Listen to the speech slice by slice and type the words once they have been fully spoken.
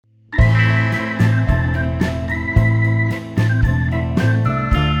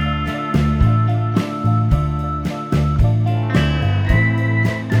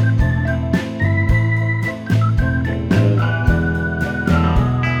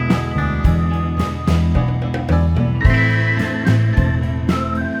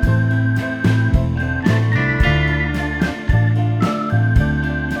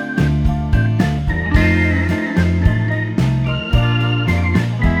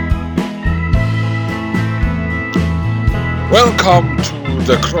Welcome to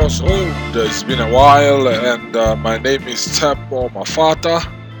the Crossroad. It's been a while, and my name is Tsepo Mafata,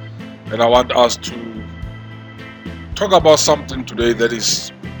 and I want us to talk about something today that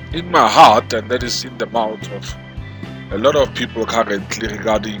is in my heart and that is in the mouth of a lot of people currently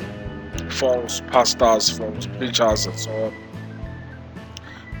regarding false pastors, false preachers, and so on.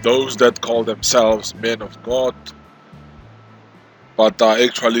 Those that call themselves men of God, but are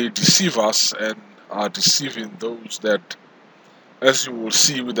actually deceivers and are deceiving those that, as you will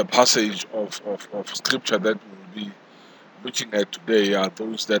see with the passage of scripture that we will be looking at today, are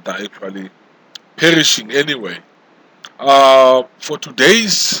those that are actually perishing anyway. For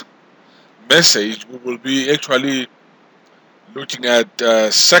today's message, we will be actually looking at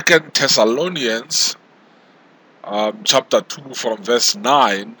 2 Thessalonians chapter 2 from verse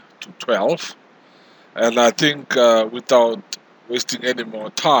 9 to 12. And I think without wasting any more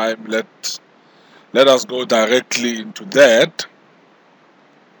time, let us go directly into that.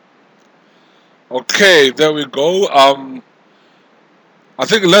 Okay, there we go. I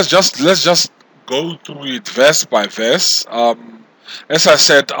think let's just go through it verse by verse. As I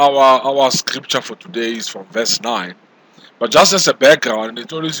said, our scripture for today is from verse 9. But just as a background,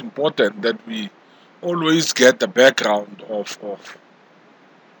 it's always important that we always get the background of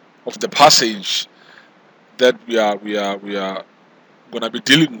the passage that we are going to be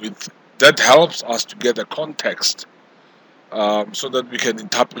dealing with. That helps us to get the context, so that we can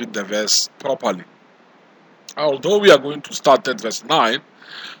interpret the verse properly. Although we are going to start at verse 9,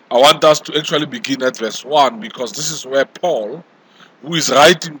 I want us to actually begin at verse 1, because this is where Paul, who is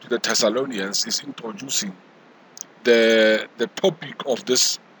writing to the Thessalonians, is introducing the topic of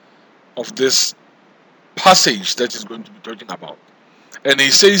this passage that he's going to be talking about. And he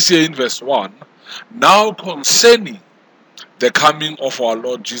says here in verse 1, "Now concerning the coming of our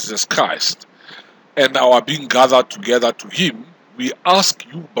Lord Jesus Christ and our being gathered together to him, we ask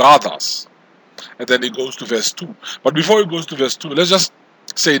you, brothers." And then he goes to verse 2. But before he goes to verse 2, let's just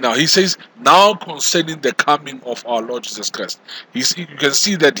say now. He says, "Now concerning the coming of our Lord Jesus Christ." You can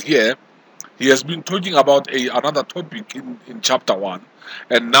see that here, he has been talking about another topic in chapter 1.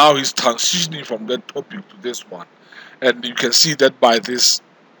 And now he's transitioning from that topic to this one. And you can see that by this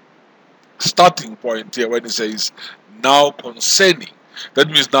starting point here when he says, "Now concerning." That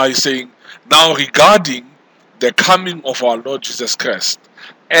means now he's saying, now regarding the coming of our Lord Jesus Christ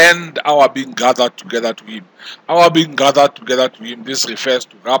and our being gathered together to him. Our being gathered together to him, this refers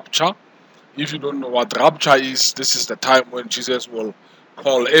to rapture. If you don't know what rapture is, this is the time when Jesus will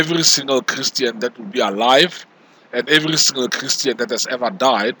call every single Christian that will be alive, and every single Christian that has ever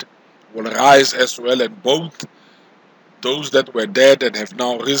died will rise as well, and both those that were dead and have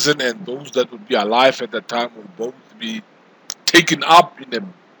now risen and those that will be alive at the time will both be taken up in a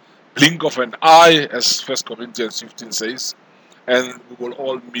blink of an eye, as 1 Corinthians 15 says, and we will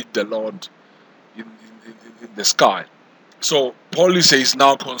all meet the Lord in the sky. So Paul says,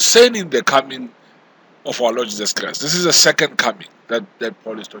 now concerning the coming of our Lord Jesus Christ. This is the second coming that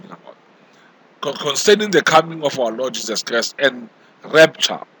Paul is talking about. Concerning the coming of our Lord Jesus Christ and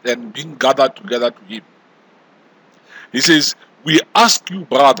rapture and being gathered together to him. He says, "We ask you,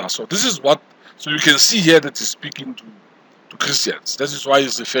 brothers." So this is so you can see here that he's speaking to Christians. This is why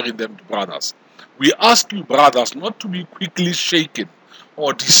he's referring them to brothers. "We ask you, brothers, not to be quickly shaken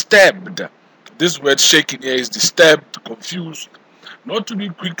or disturbed." This word shaken here is disturbed, confused. Not to be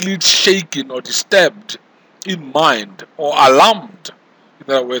quickly shaken or disturbed in mind or alarmed.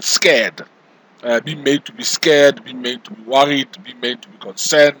 In other words, scared. Be made to be scared, be made to be worried, be made to be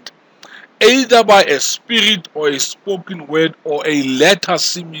concerned, either by a spirit or a spoken word or a letter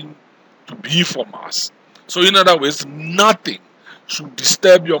seeming to be from us. So in other words, nothing should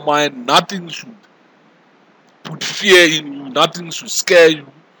disturb your mind, nothing should put fear in you, nothing should scare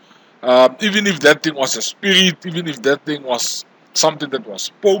you. Even if that thing was a spirit, even if that thing was something that was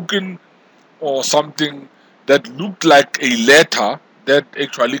spoken or something that looked like a letter that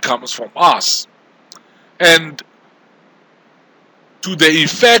actually comes from us. And to the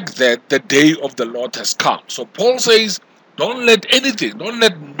effect that the day of the Lord has come. So Paul says, don't let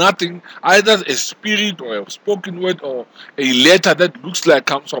nothing, either a spirit or a spoken word or a letter that looks like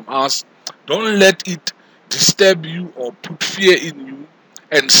comes from us, don't let it disturb you or put fear in you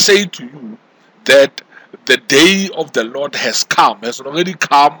and say to you that the day of the Lord has already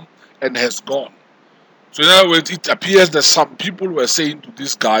come and has gone. So in other words, it appears that some people were saying to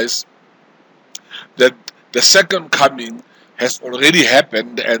these guys that the second coming has already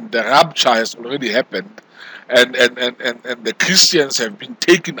happened and the rapture has already happened, and the Christians have been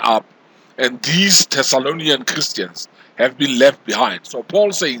taken up, and these Thessalonian Christians have been left behind. So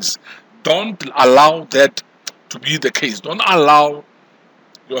Paul says, don't allow that to be the case. Don't allow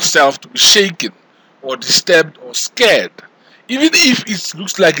yourself to be shaken or disturbed or scared. Even if it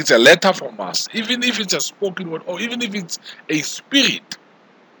looks like it's a letter from us, even if it's a spoken word, or even if it's a spirit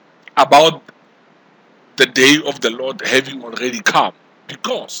about the day of the Lord having already come.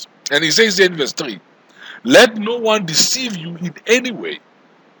 Because, and he says in verse 3, let no one deceive you in any way.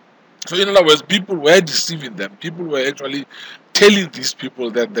 So in other words, people were deceiving them. People were actually telling these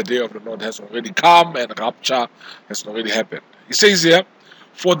people that the day of the Lord has already come and rapture has already happened. He says here,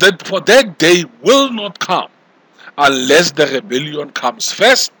 for that day will not come unless the rebellion comes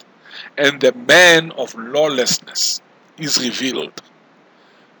first and the man of lawlessness is revealed,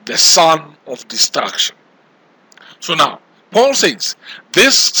 the son of destruction. So now, Paul says,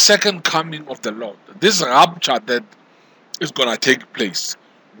 this second coming of the Lord, this rapture that is going to take place,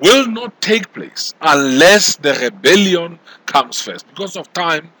 will not take place unless the rebellion comes first. Because of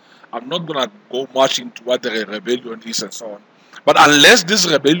time, I'm not going to go much into what the rebellion is and so on. But unless this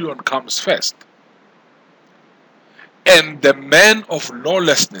rebellion comes first, and the man of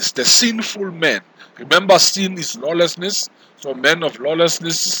lawlessness, the sinful man, remember sin is lawlessness, so man of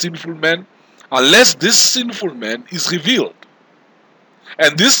lawlessness, sinful man, unless this sinful man is revealed,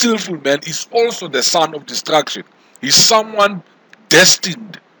 and this sinful man is also the son of destruction, he's someone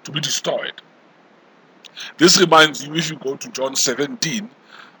destined to be destroyed. This reminds you, if you go to John 17,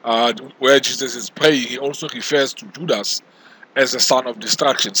 where Jesus is praying, he also refers to Judas as a son of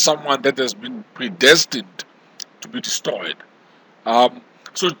destruction, someone that has been predestined to be destroyed.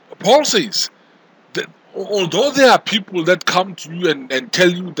 So Paul says that although there are people that come to you and tell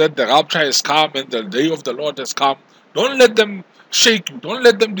you that the rapture has come and the day of the Lord has come, don't let them shake you, don't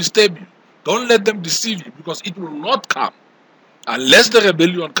let them disturb you, don't let them deceive you, because it will not come unless the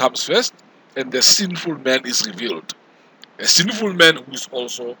rebellion comes first and the sinful man is revealed. A sinful man who is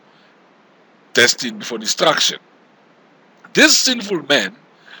also destined for destruction. This sinful man,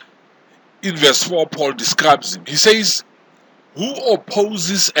 in verse 4, Paul describes him. He says, who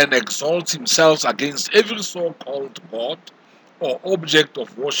opposes and exalts himself against every so-called God or object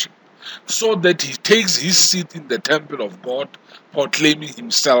of worship, so that he takes his seat in the temple of God, proclaiming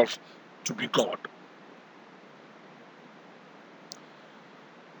himself to be God.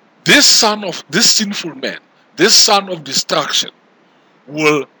 This sinful man, this son of destruction,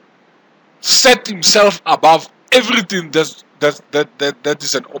 will set himself above everything that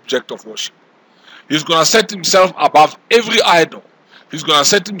is an object of worship. He's going to set himself above every idol. He's going to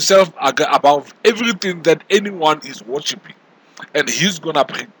set himself above everything that anyone is worshiping. And he's going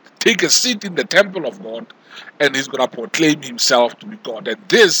to take a seat in the temple of God, and he's going to proclaim himself to be God. And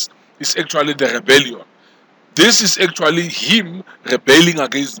this is actually the rebellion. This is actually him rebelling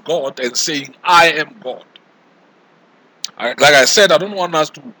against God and saying, I am God. Like I said, I don't want us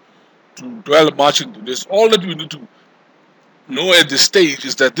to dwell much into this. All that we need to know at this stage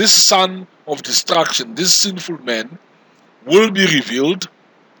is that this son of destruction, this sinful man, will be revealed.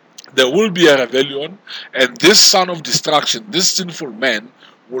 There will be a rebellion, and this son of destruction, this sinful man,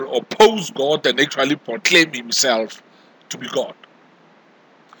 will oppose God and actually proclaim himself to be God.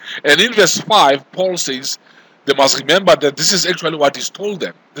 And in verse 5, Paul says they must remember that this is actually what he's told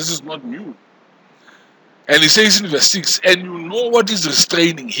them. This is not new. And he says in verse 6, and you know what is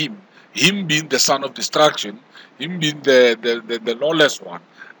restraining him being the son of destruction, him being the lawless one,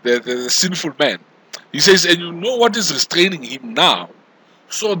 the sinful man. He says, and you know what is restraining him now,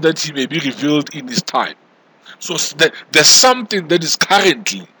 so that he may be revealed in his time. So there's something that is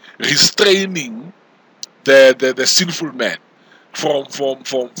currently restraining the sinful man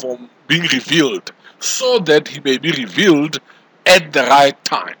from being revealed, so that he may be revealed at the right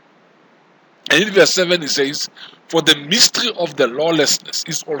time. And in verse 7 he says, for the mystery of the lawlessness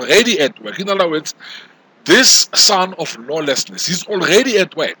is already at work. In other words, this son of lawlessness is already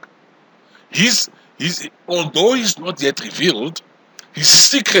at work. Although he's not yet revealed, he's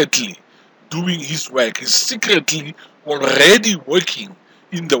secretly doing his work. He's secretly already working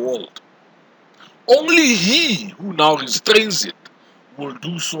in the world. Only he who now restrains it will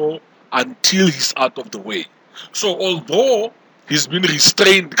do so until he's out of the way. So although he's been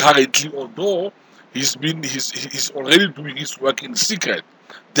restrained currently, although he's already doing his work in secret,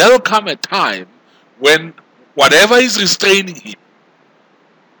 there'll come a time when whatever is restraining him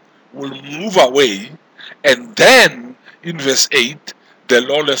will move away, and then in verse 8 the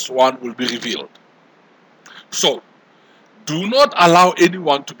lawless one will be revealed. So do not allow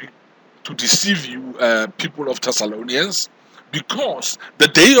anyone to deceive you, people of Thessalonians, because the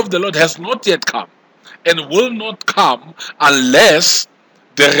day of the Lord has not yet come and will not come unless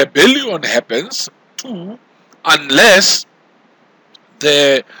the rebellion happens. 2, unless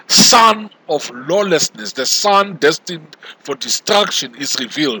the son of lawlessness, the son destined for destruction, is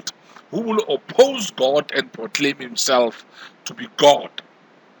revealed, who will oppose God and proclaim himself to be God.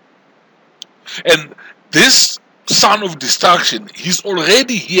 And this son of destruction, he's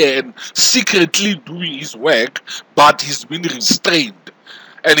already here and secretly doing his work, but he's been restrained.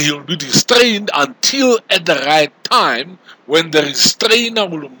 And he will be restrained until at the right time, when the restrainer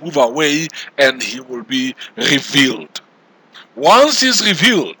will move away and he will be revealed. Once he's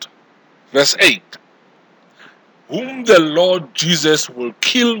revealed, verse 8, whom the Lord Jesus will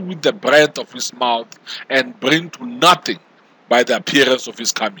kill with the breath of his mouth and bring to nothing by the appearance of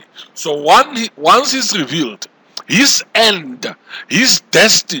his coming. So once he's revealed, his end, his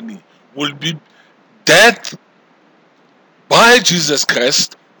destiny will be death by Jesus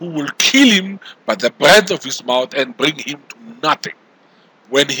Christ, who will kill him by the breath of his mouth and bring him to nothing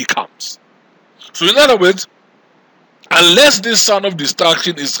when he comes. So in other words, unless this son of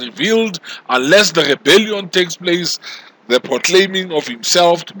destruction is revealed, unless the rebellion takes place, the proclaiming of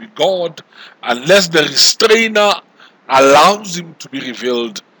himself to be God, unless the restrainer allows him to be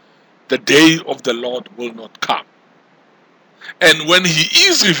revealed, the day of the Lord will not come. And when he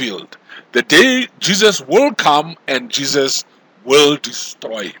is revealed, the day Jesus will come and Jesus will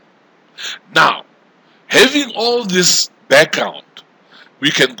destroy him. Now, having all this background,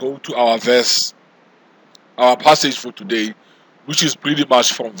 we can go to our passage for today, which is pretty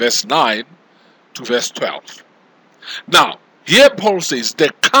much from verse 9 to verse 12. Now, here Paul says,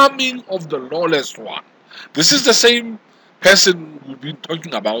 the coming of the lawless one. This is the same person we've been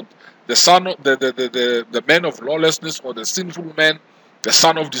talking about, the son of the man of lawlessness, or the sinful man, the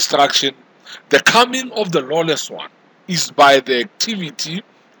son of destruction. The coming of the lawless one is by the activity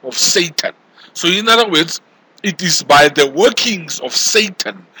of Satan. So in other words, it is by the workings of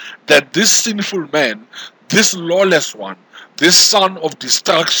Satan that this sinful man, this lawless one, this son of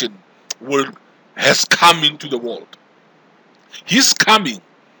destruction has come into the world. His coming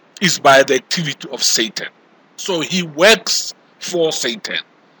is by the activity of Satan. So he works for Satan.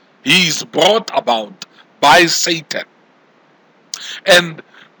 He is brought about by Satan. And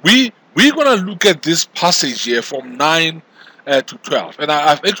we're going to look at this passage here from 9 to 12.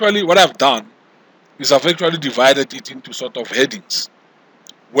 And what I've done is I've actually divided it into sort of headings,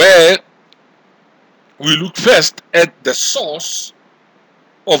 where we look first at the source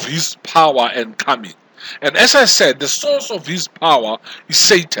of his power and coming. And as I said, the source of his power is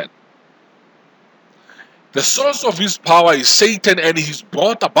Satan. The source of his power is Satan, and he's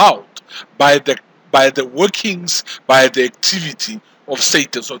brought about by the workings, by the activity of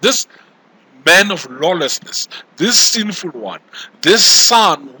Satan. So this man of lawlessness, this sinful one, this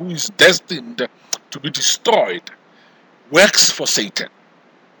son who is destined to be destroyed, works for Satan.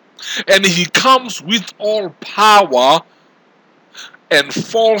 And he comes with all power and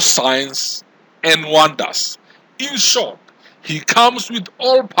false signs and wonders. In short, he comes with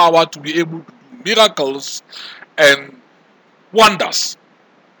all power to be able to do miracles and wonders.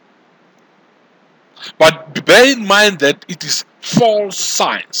 But bear in mind that it is false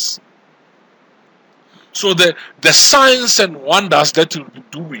signs. So the signs and wonders that he'll be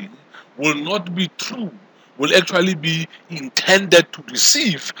doing will not be true, will actually be intended to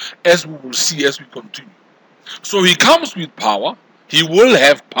deceive, as we will see as we continue. So he comes with power, he will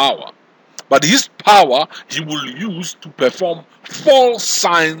have power, but his power he will use to perform false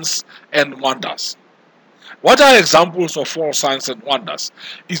signs and wonders. What are examples of false signs and wonders?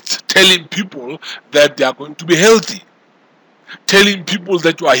 It's telling people that they are going to be healthy, telling people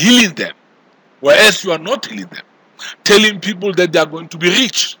that you are healing them, whereas you are not healing them, telling people that they are going to be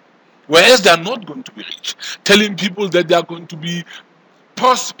rich, whereas they are not going to be rich, telling people that they are going to be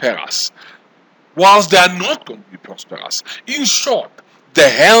prosperous, whilst they are not going to be prosperous. In short, the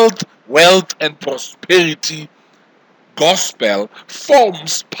health, wealth, and prosperity gospel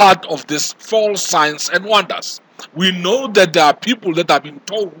forms part of this false signs and wonders. We know that there are people that are being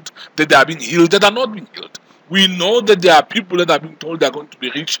told that they are being healed that are not being healed. We know that there are people that are being told they are going to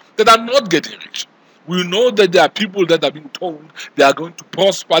be rich that are not getting rich. We know that there are people that are being told they are going to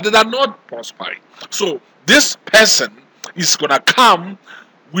prosper that are not prospering. So this person is going to come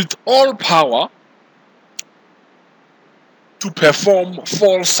with all power to perform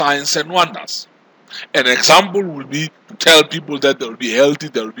false signs and wonders. An example will be to tell people that they will be healthy,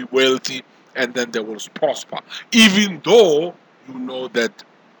 they will be wealthy, and then they will prosper, even though you know that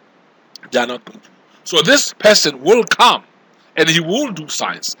they are not going to. So this person will come and he will do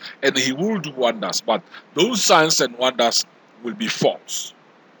signs and he will do wonders, but those signs and wonders will be false.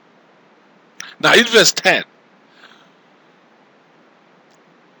 Now in verse 10,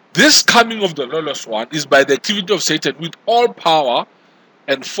 this coming of the lawless one is by the activity of Satan with all power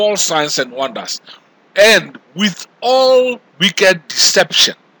and false signs and wonders, and with all wicked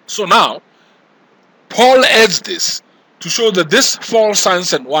deception. So now, Paul adds this to show that this false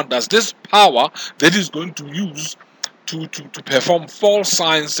signs and wonders, this power that he's going to use to perform false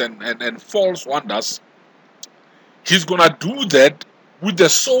signs and false wonders, he's going to do that with the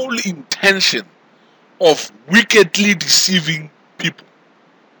sole intention of wickedly deceiving people.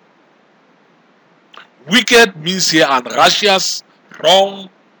 Wicked means here unrighteous, wrong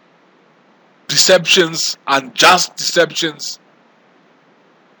deceptions, unjust deceptions.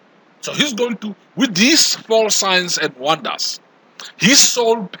 So he's going to, with these false signs and wonders, his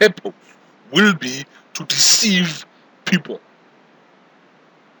sole purpose will be to deceive people.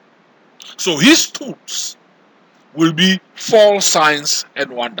 So his tools will be false signs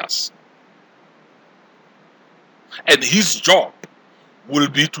and wonders. And his job will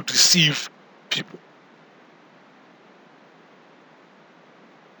be to deceive people.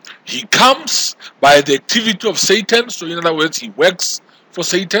 He comes by the activity of Satan, so in other words, he works for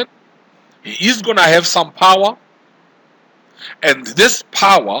Satan. He is going to have some power, and this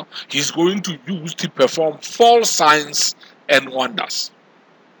power he's going to use to perform false signs and wonders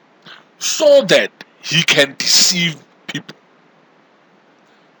so that he can deceive people.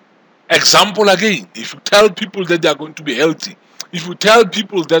 Example again, if you tell people that they are going to be healthy, if you tell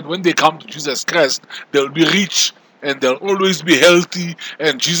people that when they come to Jesus Christ, they'll be rich and they'll always be healthy,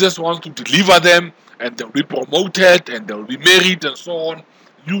 and Jesus wants to deliver them, and they'll be promoted and they'll be married and so on,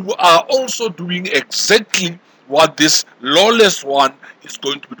 you are also doing exactly what this lawless one is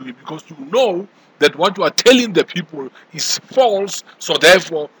going to be doing, because you know that what you are telling the people is false, so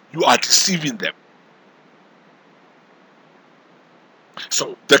therefore you are deceiving them.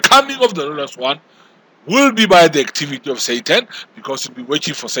 So the coming of the lawless one will be by the activity of Satan, because he'll be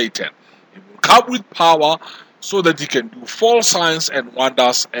waiting for Satan. He will come with power so that he can do false signs and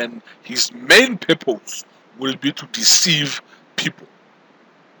wonders, and his main purpose will be to deceive people.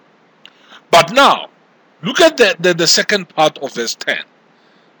 But now, look at the second part of verse 10.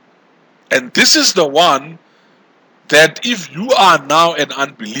 And this is the one that if you are now an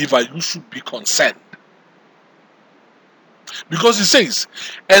unbeliever, you should be concerned. Because it says,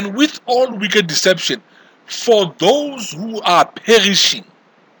 and with all wicked deception, for those who are perishing,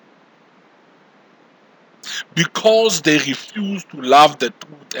 because they refuse to love the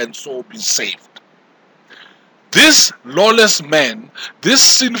truth and so be saved. This lawless man, this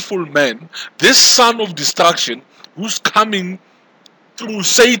sinful man, this son of destruction, who's coming through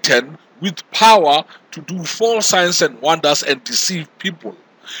Satan with power to do false signs and wonders and deceive people,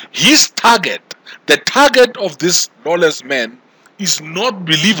 his target, the target of this lawless man, is not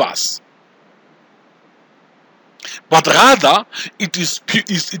believers, but rather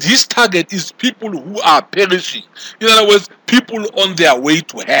his target is people who are perishing. In other words, people on their way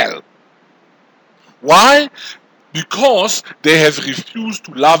to hell. Why? Because they have refused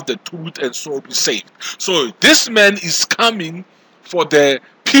to love the truth and so be saved. So this man is coming for the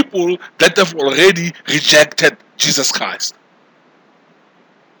people that have already rejected Jesus Christ.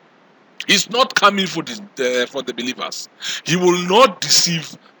 He's not coming for the believers. He will not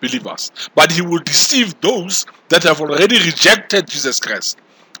deceive believers, but he will deceive those that have already rejected Jesus Christ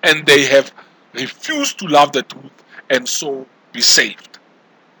and they have refused to love the truth and so be saved.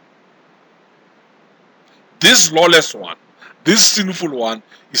 This lawless one, this sinful one,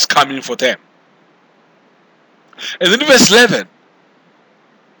 is coming for them. And then in verse 11,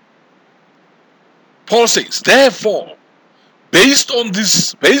 Paul says, therefore, based on the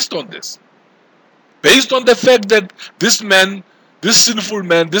fact that this man, this sinful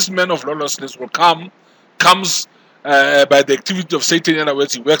man, this man of lawlessness comes by the activity of Satan. In other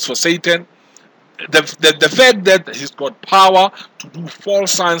words, he works for Satan. The fact that he's got power to do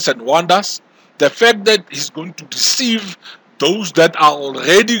false signs and wonders, the fact that he's going to deceive those that are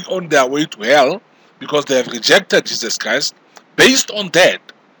already on their way to hell because they have rejected Jesus Christ, based on that,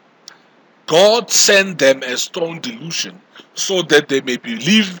 God sent them a strong delusion so that they may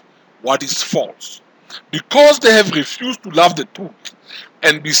believe what is false. Because they have refused to love the truth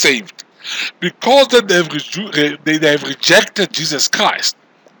and be saved, because they have rejected Jesus Christ,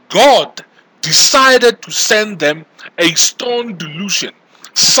 God decided to send them a strong delusion,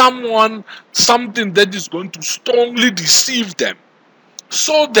 something that is going to strongly deceive them,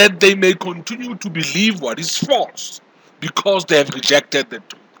 so that they may continue to believe what is false, because they have rejected the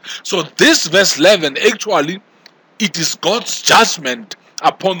truth. So this verse 11, actually, it is God's judgment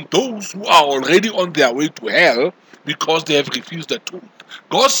upon those who are already on their way to hell because they have refused the truth.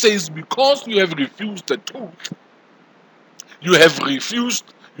 God says, because you have refused the truth, you have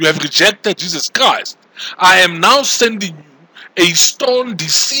rejected Jesus Christ, I am now sending you a stone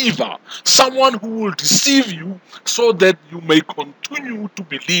deceiver, someone who will deceive you so that you may continue to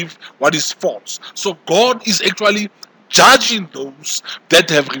believe what is false. So God is actually judging those that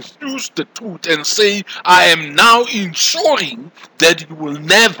have refused the truth and say, I am now ensuring that you will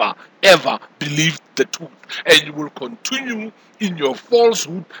never ever believe the truth, and you will continue in your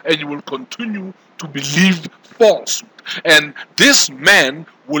falsehood, and you will continue to believe falsehood. And this man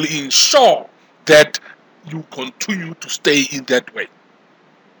will ensure that you continue to stay in that way.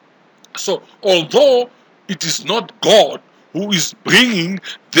 So, although it is not God who is bringing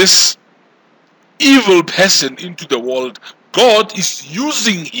this evil person into the world, God is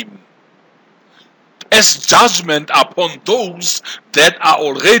using him as judgment upon those that have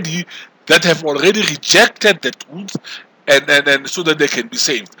already rejected the truth, and so that they can be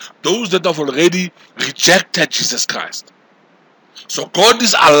saved. Those that have already rejected Jesus Christ. So God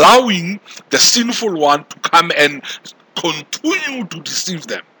is allowing the sinful one to come and continue to deceive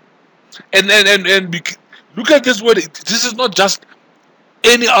them. Look at this word. This is not just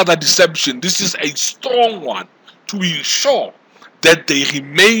any other deception. This is a strong one to ensure that they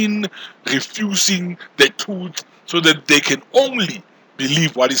remain refusing the truth so that they can only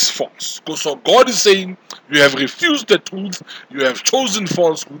believe what is false. So God is saying, you have refused the truth, you have chosen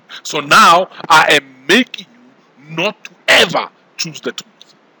falsehood, so now I am making you not to ever choose the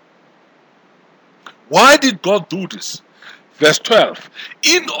truth. Why did God do this? Verse 12,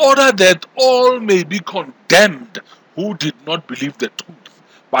 in order that all may be condemned who did not believe the truth,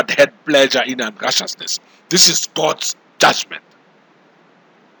 but had pleasure in unrighteousness. This is God's judgment.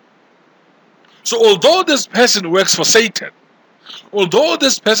 So although this person works for Satan, although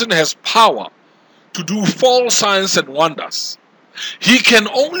this person has power to do false signs and wonders, he can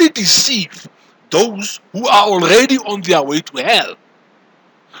only deceive those who are already on their way to hell.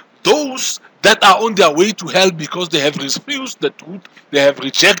 Those that are on their way to hell because they have refused the truth, they have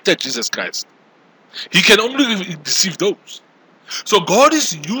rejected Jesus Christ. He can only deceive those. So God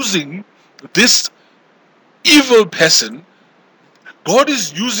is using this evil person, God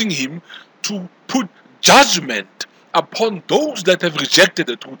is using him to put judgment upon those that have rejected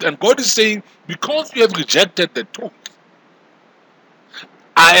the truth. And God is saying, because you have rejected the truth,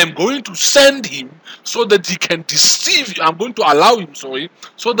 I am going to send him so that he can deceive you. I'm going to allow him,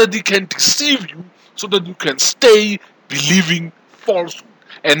 so that he can deceive you, so that you can stay believing falsehood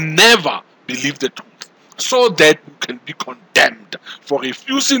and never believe the truth, so that you can be condemned for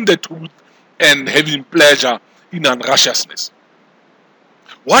refusing the truth and having pleasure in unrighteousness.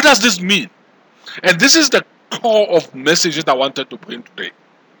 What does this mean? And this is the core of message that I wanted to bring today.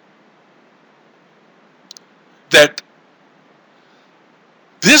 That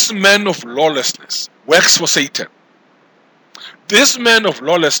this man of lawlessness works for Satan. This man of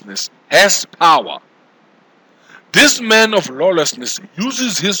lawlessness has power. This man of lawlessness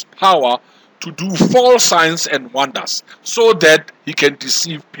uses his power to do false signs and wonders so that he can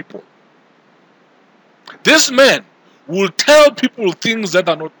deceive people. This man will tell people things that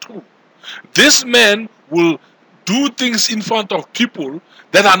are not true. This man will do things in front of people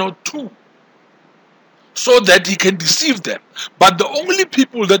that are not true, so that he can deceive them. But the only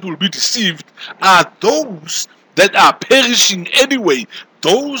people that will be deceived are those that are perishing anyway,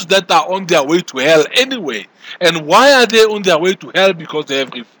 those that are on their way to hell anyway. And why are they on their way to hell? Because they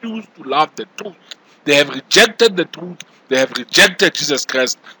have refused to love the truth. They have rejected the truth. They have rejected Jesus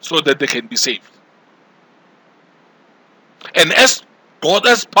Christ so that they can be saved. And as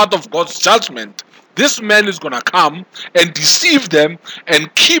part of God's judgment, this man is going to come and deceive them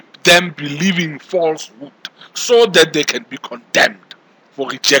and keep them believing falsehood so that they can be condemned for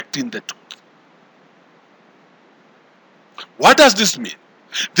rejecting the truth. What does this mean?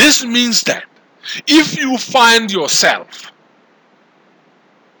 This means that if you find yourself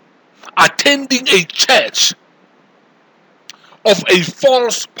attending a church of a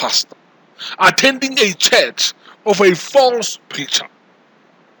false pastor, attending a church of a false preacher,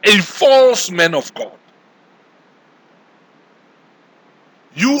 a false man of God,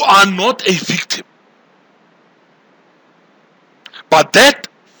 you are not a victim. But that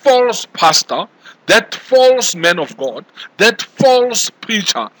false pastor, that false man of God, that false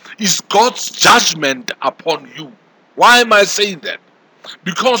preacher is God's judgment upon you. Why am I saying that?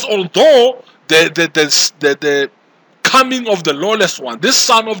 Because although the coming of the lawless one, this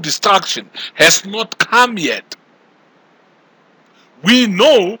son of destruction, has not come yet, we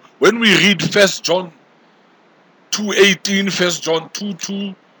know when we read 1 John 2:18, 1 John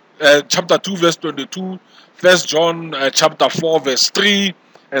 2:2, chapter 2 verse 22, 1 John chapter 4 verse 3,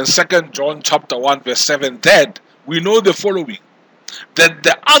 and 2 John chapter 1 verse 7, that we know the following, that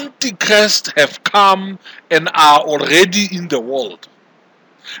the Antichrist have come and are already in the world.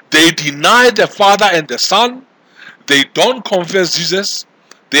 They deny the Father and the Son. They don't confess Jesus.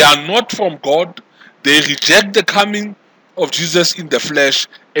 They are not from God. They reject the coming of Jesus in the flesh,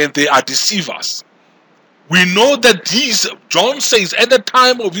 and they are deceivers. We know that John says at the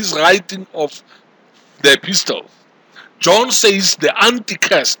time of his writing of the epistle, John says the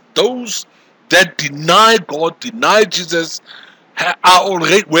Antichrist, those that deny God, deny Jesus,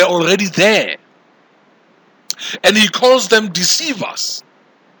 were already there. And he calls them deceivers.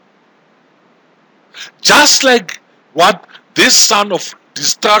 Just like what this son of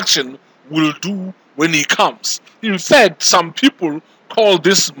destruction will do when he comes. In fact, some people call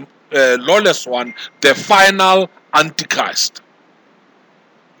this lawless one the final Antichrist.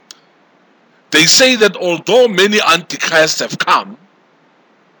 They say that although many Antichrists have come,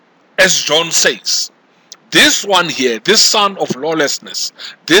 as John says, this one here, this son of lawlessness,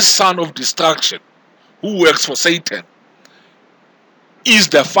 this son of destruction, who works for Satan, is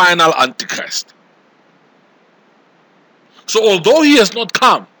the final Antichrist. So although he has not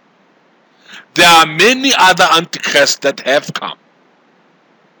come, there are many other Antichrists that have come.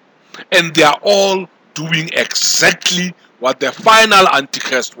 And they are all doing exactly what the final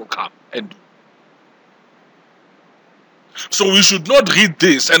Antichrist will come and do. So we should not read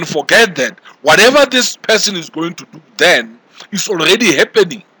this and forget that whatever this person is going to do then is already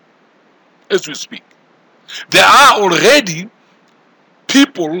happening as we speak. There are already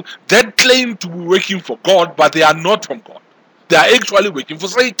people that claim to be working for God, but they are not from God. They are actually working for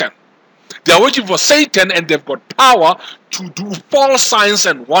Satan. They are working for Satan, and they've got power to do false signs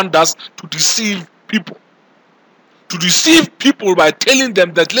and wonders to deceive people. To deceive people by telling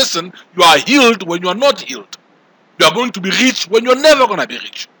them that, listen, you are healed when you are not healed. You are going to be rich when you're never going to be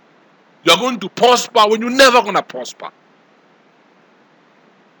rich. You are going to prosper when you're never going to prosper.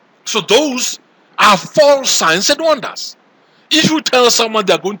 So those are false signs and wonders. If you tell someone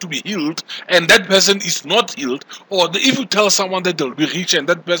they're going to be healed and that person is not healed, or if you tell someone that they'll be rich and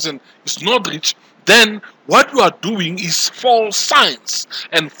that person is not rich, then what you are doing is false signs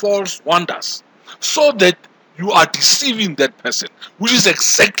and false wonders, so that you are deceiving that person, which is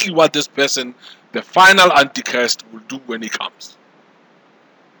exactly what this person, the final Antichrist, will do when he comes.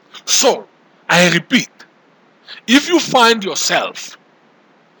 So, I repeat, if you find yourself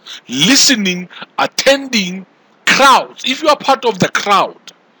listening, attending crowds, if you are part of the crowd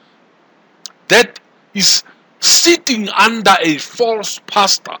that is sitting under a false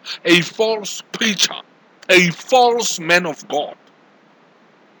pastor, a false preacher, a false man of God,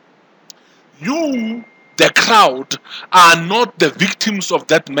 you, the crowd, are not the victims of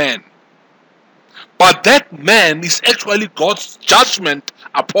that man. But that man is actually God's judgment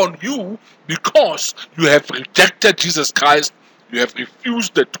upon you, because you have rejected Jesus Christ, you have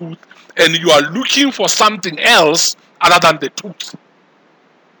refused the truth, and you are looking for something else other than the truth.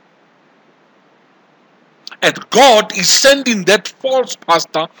 And God is sending that false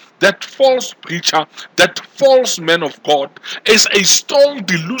pastor, that false preacher, that false man of God as a strong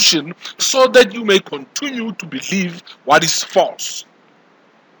delusion, so that you may continue to believe what is false,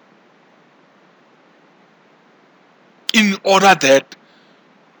 in order that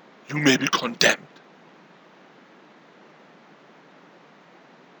you may be condemned.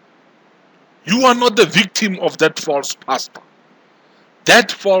 You are not the victim of that false pastor.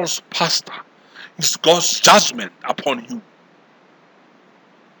 That false pastor is God's judgment upon you,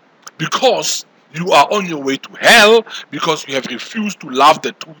 because you are on your way to hell, because you have refused to love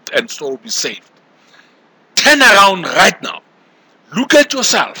the truth and so be saved. Turn around right now. Look at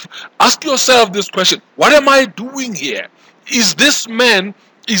yourself. Ask yourself this question: what am I doing here? Is this man,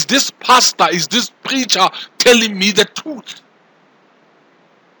 is this pastor, is this preacher telling me the truth?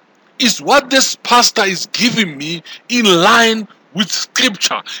 Is what this pastor is giving me in line with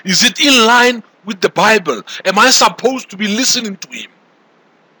Scripture? Is it in line with the Bible? Am I supposed to be listening to him?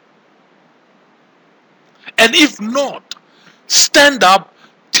 And if not, stand up,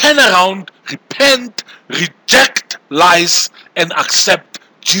 turn around, repent, reject lies, and accept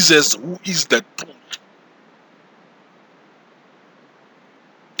Jesus, who is the truth.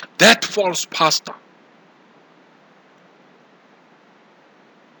 That false pastor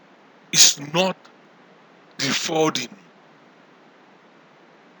is not defrauding you.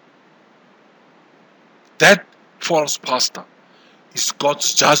 That false pastor is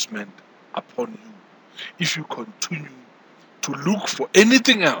God's judgment upon you if you continue to look for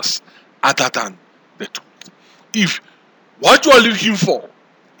anything else other than the truth. If what you are looking for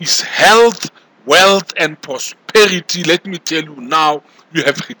is health, wealth, and prosperity, let me tell you now, you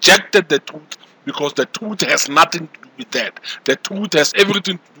have rejected the truth because the truth has nothing to do with that. The truth has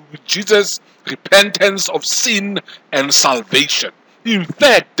everything to do with Jesus, repentance of sin, and salvation. In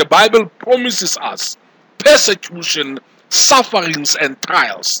fact, the Bible promises us persecution, sufferings, and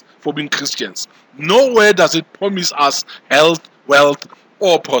trials for being Christians. Nowhere does it promise us health, wealth,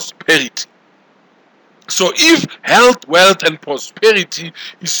 or prosperity. So if health, wealth, and prosperity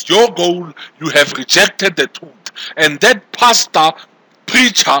is your goal, you have rejected the truth. And that pastor,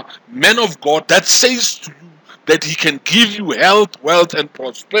 preacher, man of God that says to you that he can give you health, wealth, and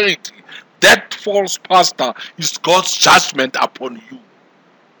prosperity, that false pastor is God's judgment upon you.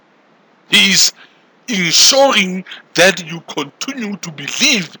 He is ensuring that you continue to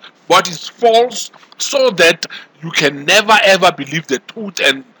believe what is false so that you can never ever believe the truth,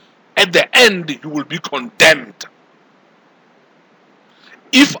 and at the end you will be condemned.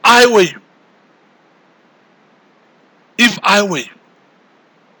 If I were you,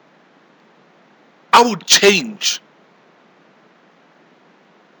 I would change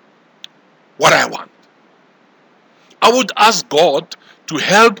what I want. I would ask God to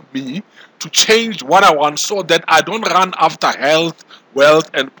help me to change what I want so that I don't run after health,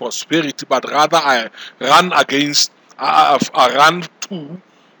 wealth, and prosperity, but rather I run against, I run to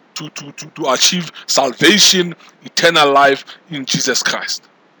achieve salvation, eternal life in Jesus Christ.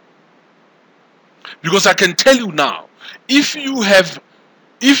 Because I can tell you now, if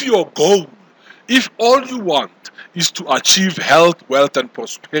your goal, if all you want is to achieve health, wealth, and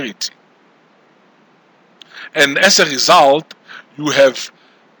prosperity, and as a result, you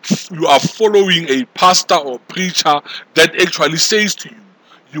are following a pastor or preacher that actually says to you,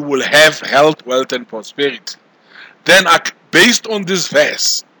 you will have health, wealth, and prosperity, then based on this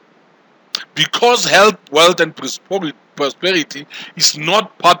verse, because health, wealth, and prosperity is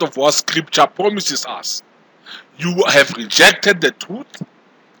not part of what Scripture promises us, you have rejected the truth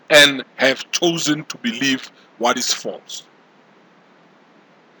and have chosen to believe what is false.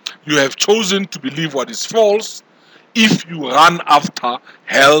 You have chosen to believe what is false if you run after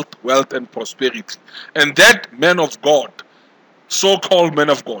health, wealth, and prosperity. And that man of God, so-called man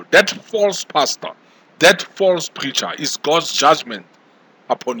of God, that false pastor, that false preacher is God's judgment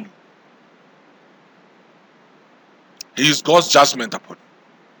upon you. He is God's judgment upon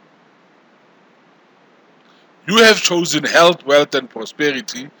you. You have chosen health, wealth, and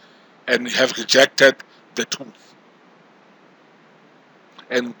prosperity and have rejected the truth.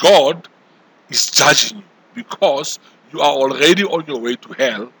 And God is judging you because you are already on your way to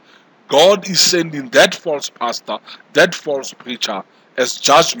hell. God is sending that false pastor, that false preacher as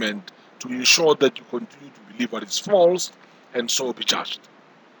judgment to ensure that you continue to believe what is false and so be judged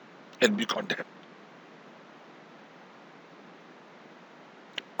and be condemned.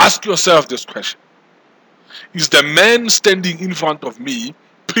 Ask yourself this question. Is the man standing in front of me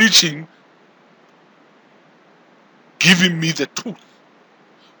preaching, giving me the truth,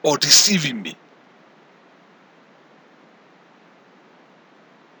 or deceiving me?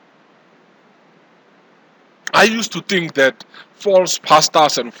 I used to think that false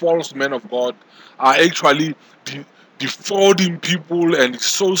pastors and false men of God are actually defrauding people, and it's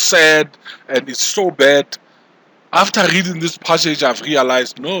so sad and it's so bad. After reading this passage, I've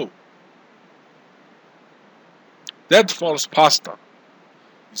realized no. That false pastor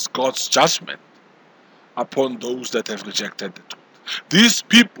is God's judgment upon those that have rejected the truth. These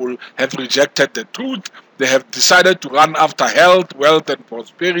people have rejected the truth. They have decided to run after health, wealth, and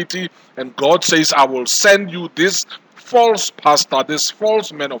prosperity. And God says, I will send you this false pastor, this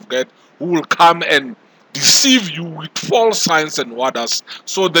false man of God, who will come and deceive you with false signs and wonders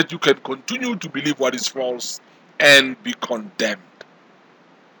so that you can continue to believe what is false and be condemned.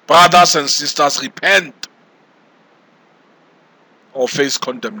 Brothers and sisters, repent or face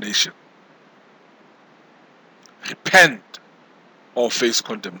condemnation. Repent or face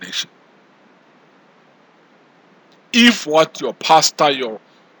condemnation. If what your pastor, your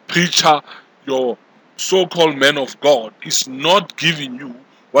preacher, your so-called man of God is not giving you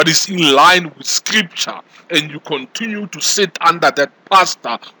what is in line with Scripture, and you continue to sit under that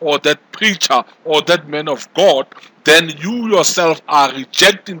pastor or that preacher or that man of God, then you yourself are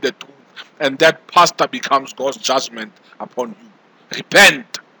rejecting the truth, and that pastor becomes God's judgment upon you.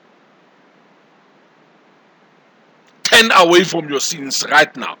 Repent. Turn away from your sins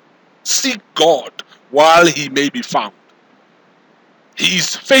right now. Seek God while he may be found. He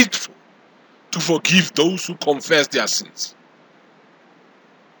is faithful to forgive those who confess their sins.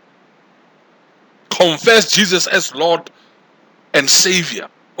 Confess Jesus as Lord and Savior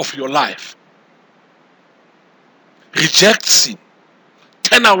of your life. Reject sin.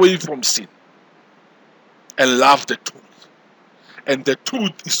 Turn away from sin. And love the truth. And the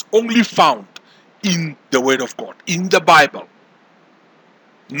truth is only found in the Word of God, in the Bible,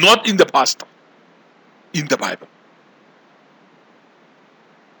 not in the pastor, in the Bible.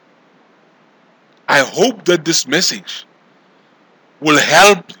 I hope that this message will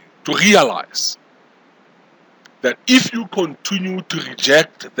help to realize that if you continue to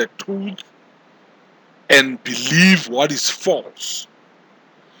reject the truth and believe what is false,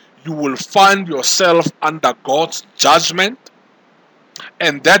 you will find yourself under God's judgment,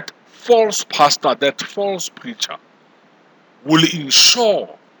 and that false pastor, that false preacher, will ensure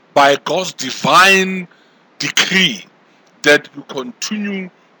by God's divine decree that you continue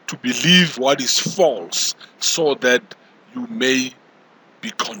to believe what is false so that you may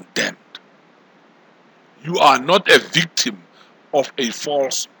be condemned. You are not a victim of a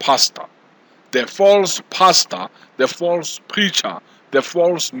false pastor. The false pastor, the false preacher, the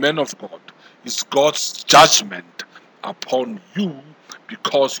false man of God is God's judgment upon you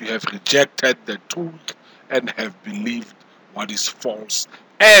because you have rejected the truth and have believed what is false,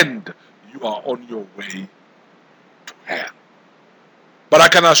 and you are on your way to hell. But I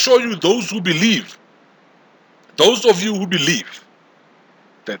can assure you, those who believe, those of you who believe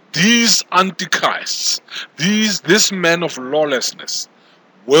that these antichrists, this man of lawlessness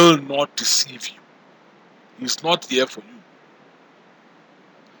will not deceive you. He's not here for you.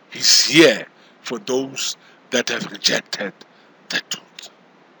 He's here for those that have rejected the truth.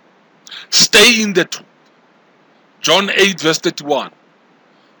 Stay in the truth. John 8 verse 31.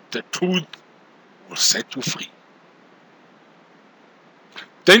 The truth will set you free.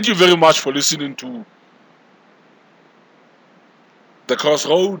 Thank you very much for listening to The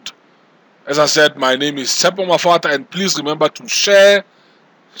Crossroad. As I said, my name is Tshepo Mafata, and please remember to share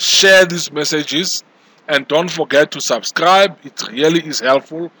these messages, and don't forget to subscribe. It really is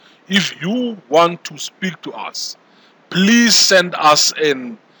helpful. If you want to speak to us, please send us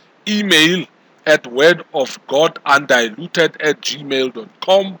an email at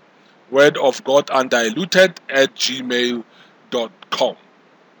wordofgodundiluted@gmail.com, wordofgodundiluted@gmail.com.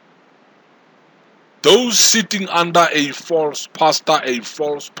 Those sitting under a false pastor, a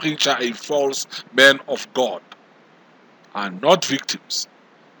false preacher, a false man of God are not victims,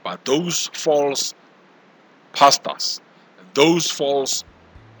 but those false pastors, and those false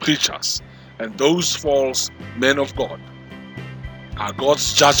preachers, and those false men of God are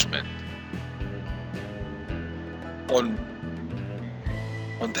God's judgment on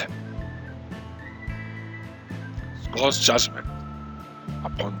them. It's God's judgment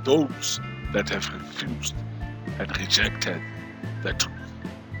upon those that have refused and rejected the truth.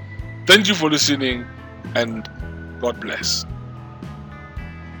 Thank you for listening, and God bless.